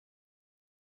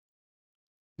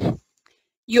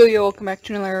Yo, welcome back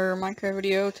to another Minecraft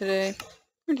video. Today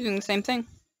we're doing the same thing.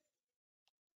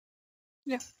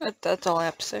 Yeah, that's all I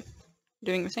have to say.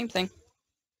 Doing the same thing.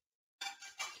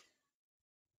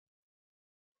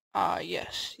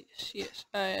 Yes.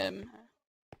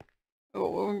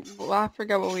 Well, I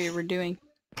forgot what we were doing.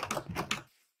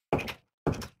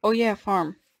 Oh yeah,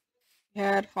 farm. We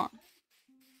had a farm.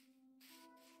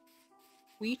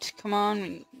 Wheat, come on,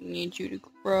 we need you to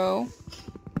grow.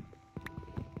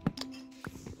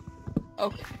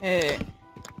 Okay.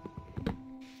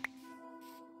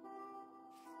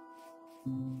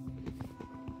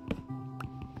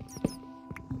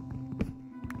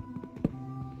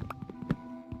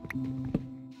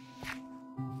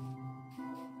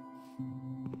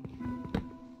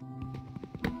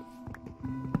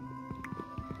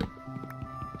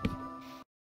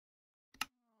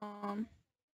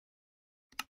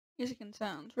 Music and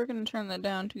sounds. We're gonna turn that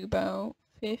down to about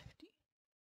 50.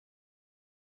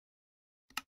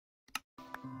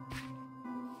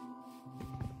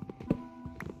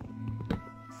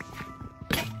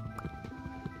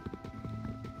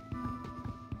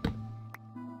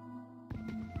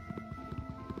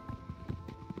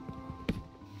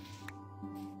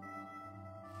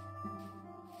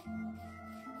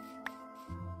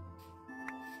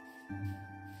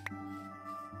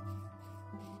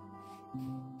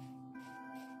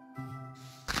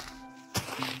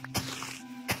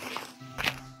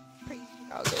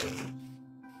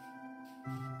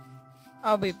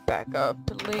 I'll be back up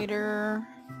later.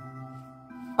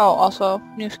 Oh, also,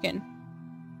 new skin.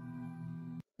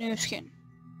 I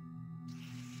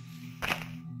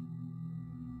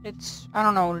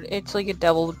don't know, it's like a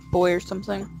devil boy or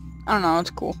something. I don't know,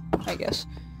 it's cool, I guess.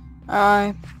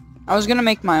 I was gonna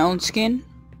make my own skin,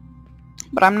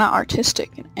 but I'm not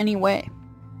artistic in any way.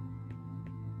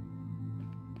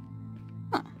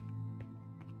 Huh.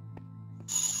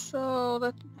 So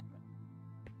that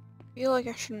I feel like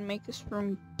I should make this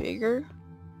room bigger.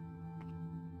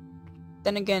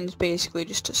 Then again, it's basically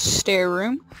just a stair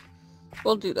room.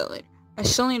 We'll do that later. I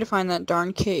still need to find that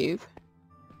darn cave.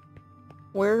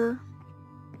 Where?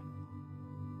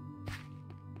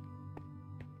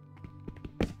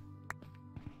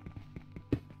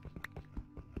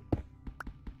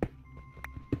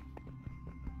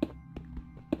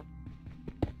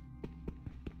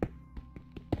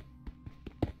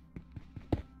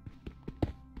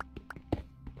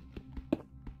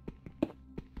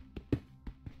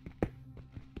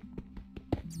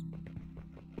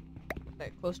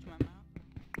 That close to my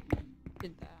mouth.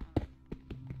 Did that.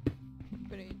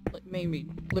 But it like, made me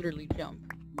literally jump.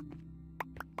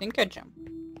 I think I jumped.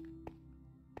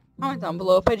 Comment down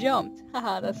below if I jumped.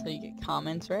 Haha, that's how you get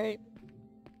comments, right?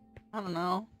 I don't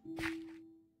know.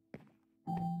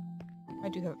 I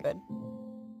do have a bed.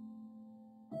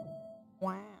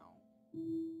 Wow.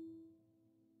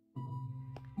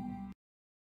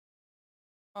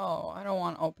 Oh, I don't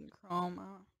want to open Chrome.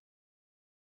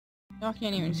 Y'all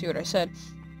can't even see what I said.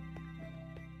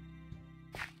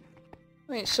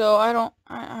 Wait, so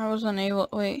I was unable,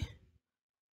 wait.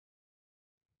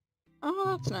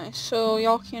 Oh, that's nice. So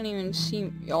y'all can't even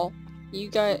see y'all.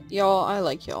 Y'all, I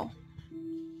like y'all.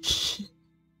 You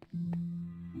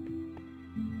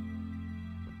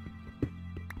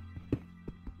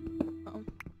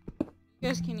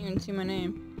guys can't even see my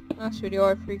name. Last video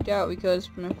I freaked out because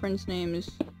my friend's name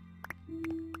is,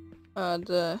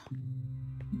 the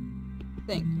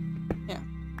thing. Yeah.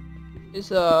 Is,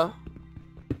 the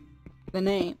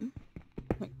name.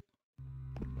 Like,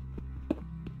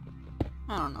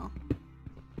 I don't know.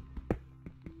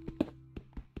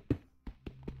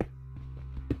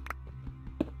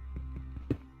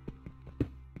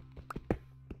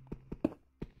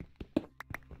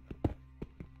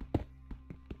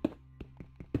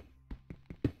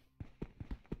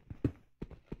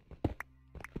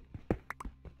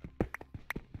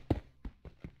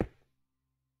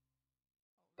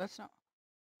 That's not...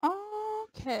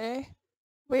 Okay.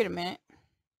 Wait a minute.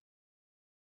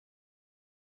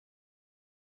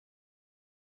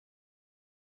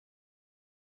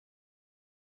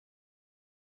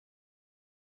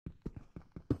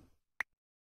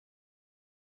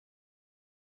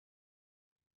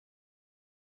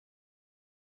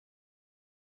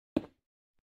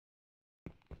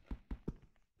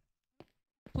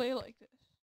 Play like this.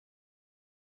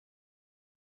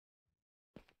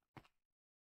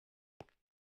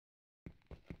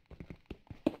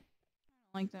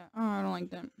 Like that. Oh, I don't like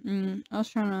that. I was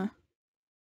trying to...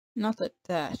 Not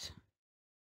that.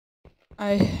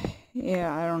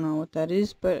 Yeah, I don't know what that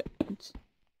is, but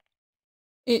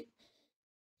it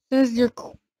says your...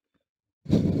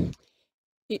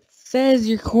 It says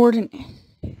your coordinate.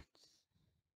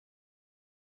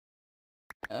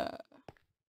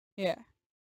 Yeah.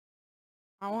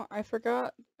 I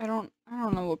forgot. I don't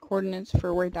know what coordinates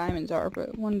for where diamonds are,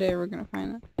 but one day we're gonna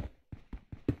find them.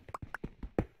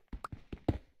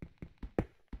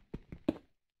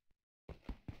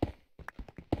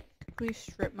 Please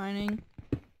strip mining.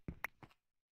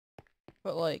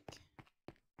 But like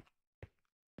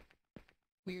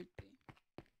weirdly.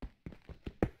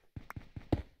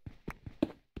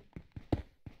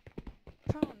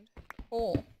 Found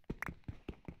coal.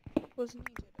 Was needed,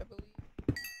 I believe.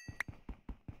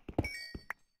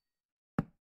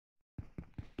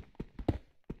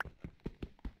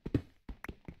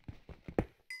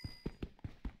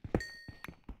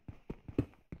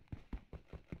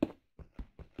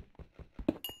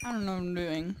 I don't know what I'm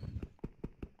doing.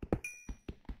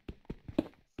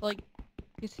 Like,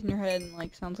 gets in your head and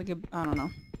like sounds like a, I don't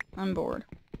know. I'm bored.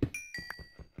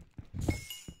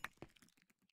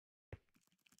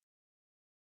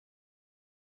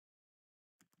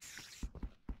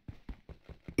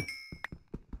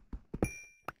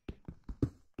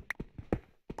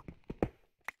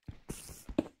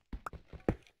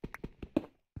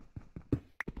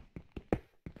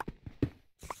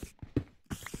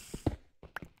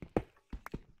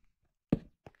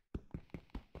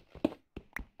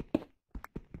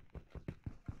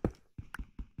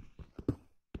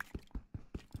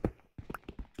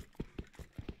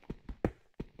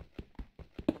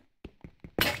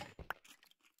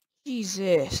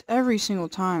 Jesus, every single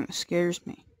time it scares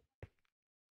me.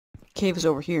 Cave is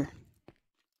over here.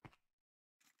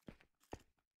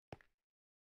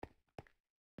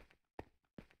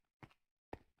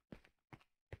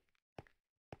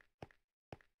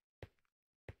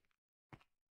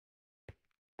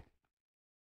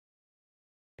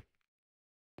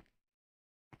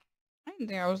 I didn't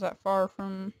think I was that far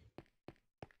from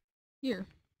here.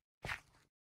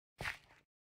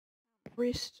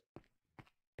 Wrist.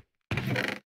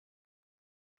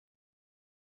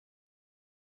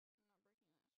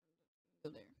 Go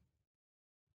there.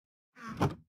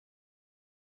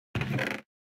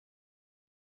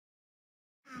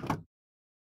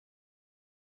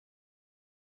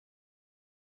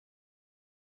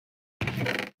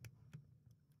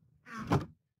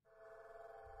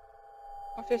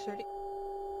 Watch this, ready?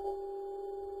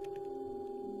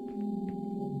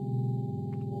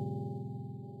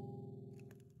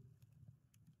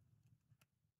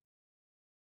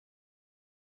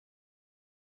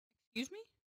 Excuse me?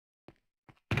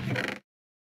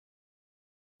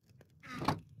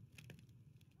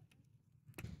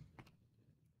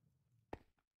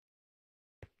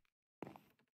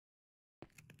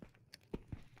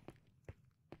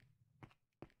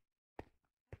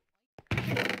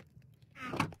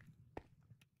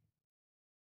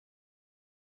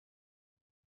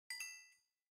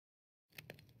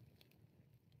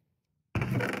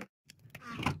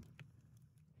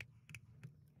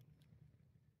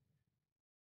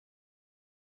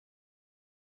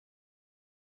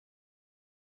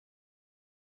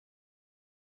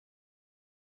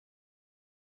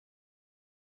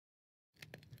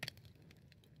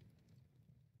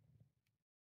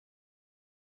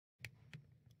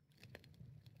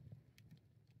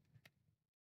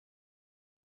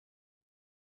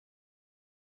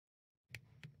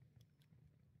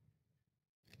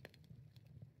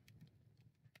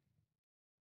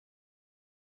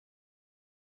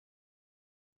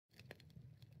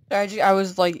 I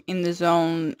was like in the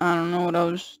zone. I don't know what I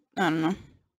was. I don't know.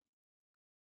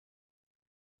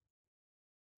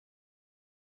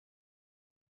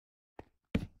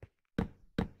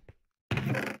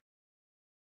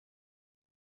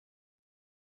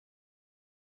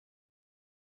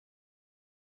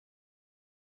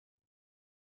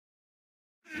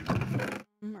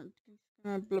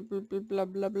 Blah blah blah blah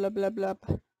blah blah blah blah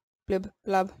blub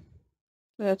blub.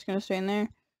 That's gonna stay in there.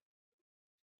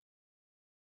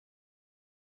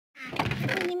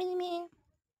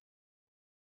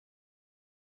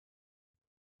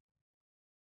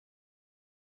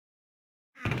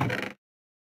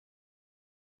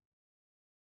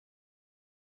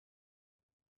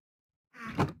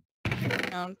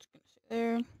 Now it's gonna stay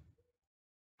there.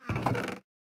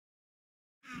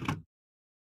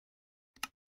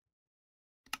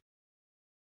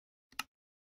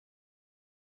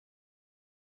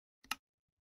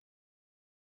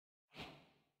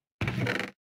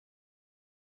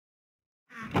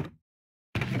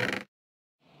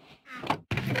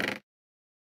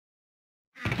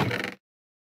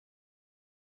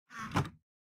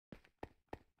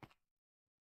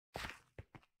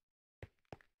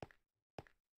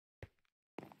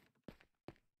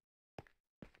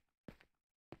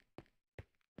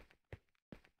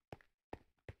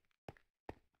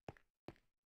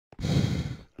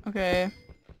 Okay.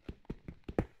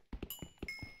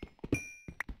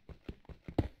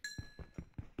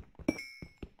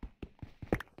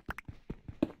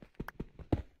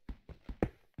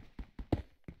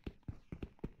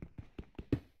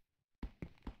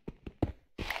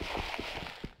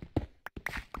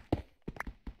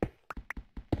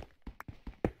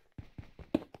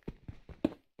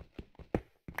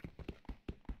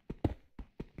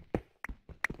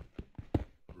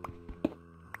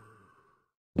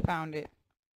 Found it.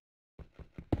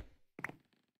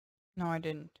 No, I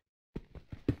didn't.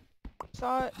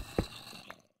 Saw it.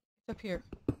 It's up here.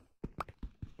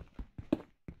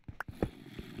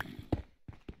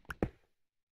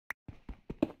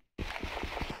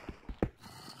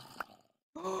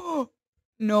 Oh!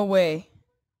 No way.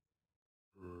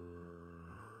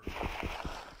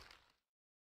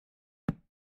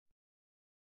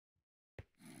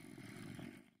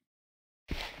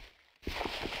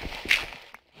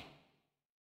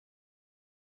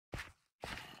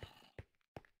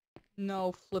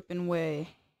 No flippin' way.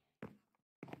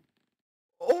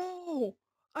 Oh!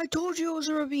 I told you it was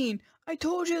a ravine! I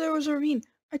told you there was a ravine!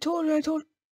 I told you!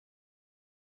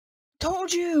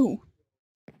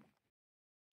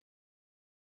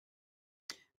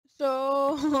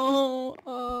 So,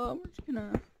 we're just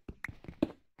gonna...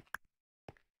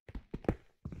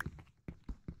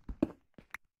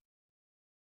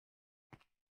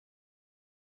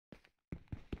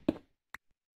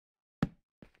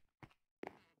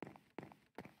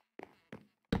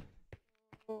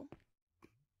 Oh.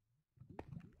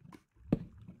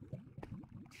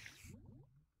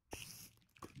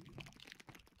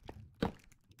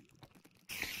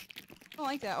 I don't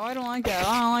like that. Oh, I don't like that.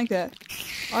 I don't like that.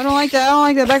 I don't like that. I don't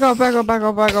like that. Back up, back up, back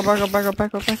up, back up, back up, back up,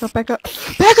 back up, back up, back up.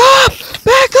 Back up!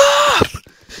 Back up!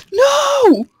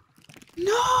 No!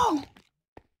 No!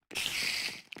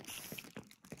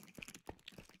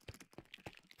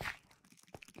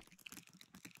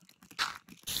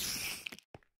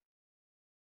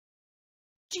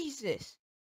 Jesus.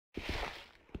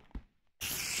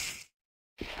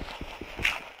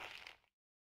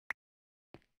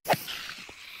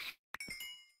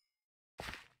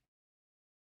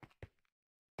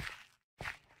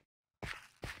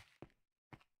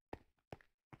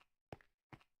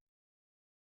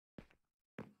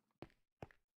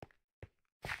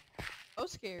 Oh,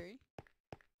 scary.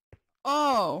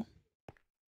 Oh.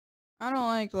 I don't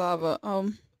like lava.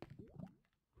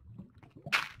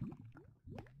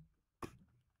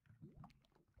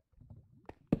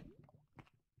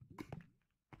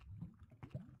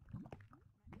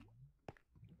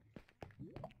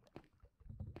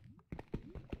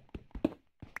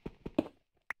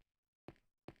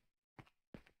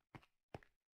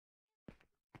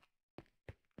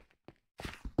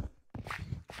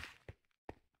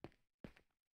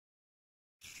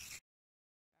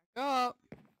 Back up.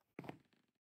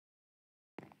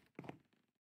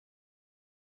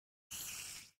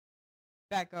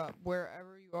 Back up,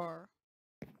 wherever you are.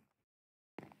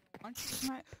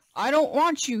 I don't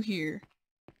want you here.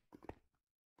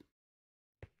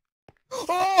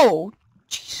 Oh!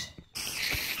 Jeez.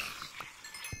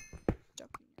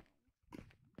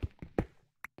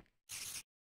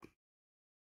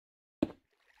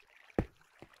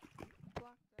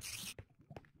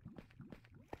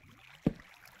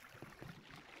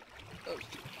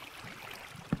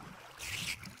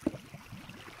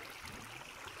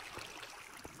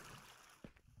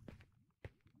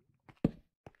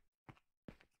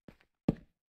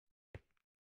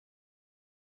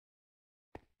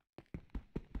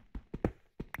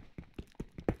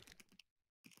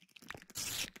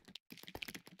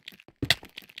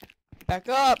 Back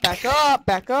up, back up,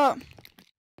 back up.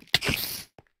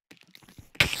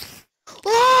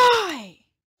 Why?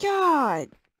 God.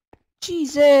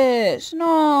 Jesus.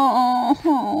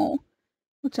 No.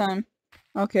 What time?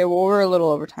 Okay, well, we're a little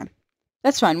over time.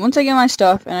 That's fine. Once I get my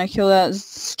stuff and I kill that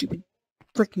stupid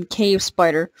freaking cave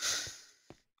spider.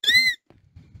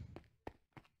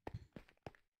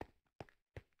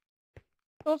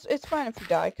 Well, it's fine if you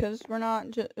die, because we're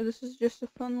not this is just a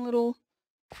fun little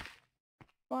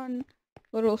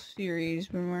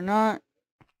series when we're not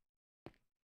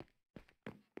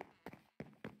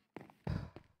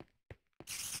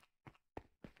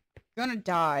gonna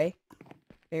die.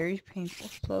 Very painful,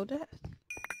 slow death.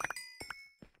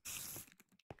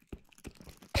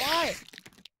 Why?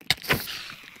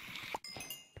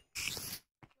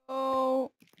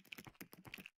 Oh.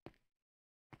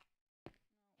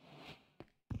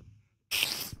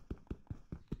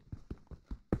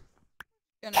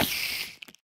 Gonna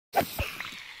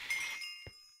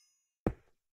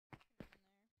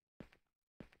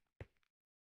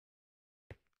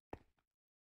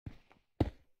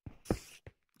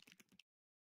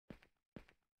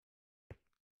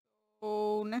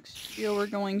next video we're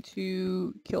going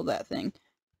to kill that thing.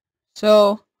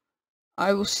 So,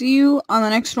 I will see you on the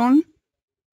next one.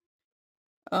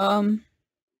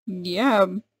 Yeah,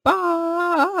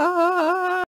 bye!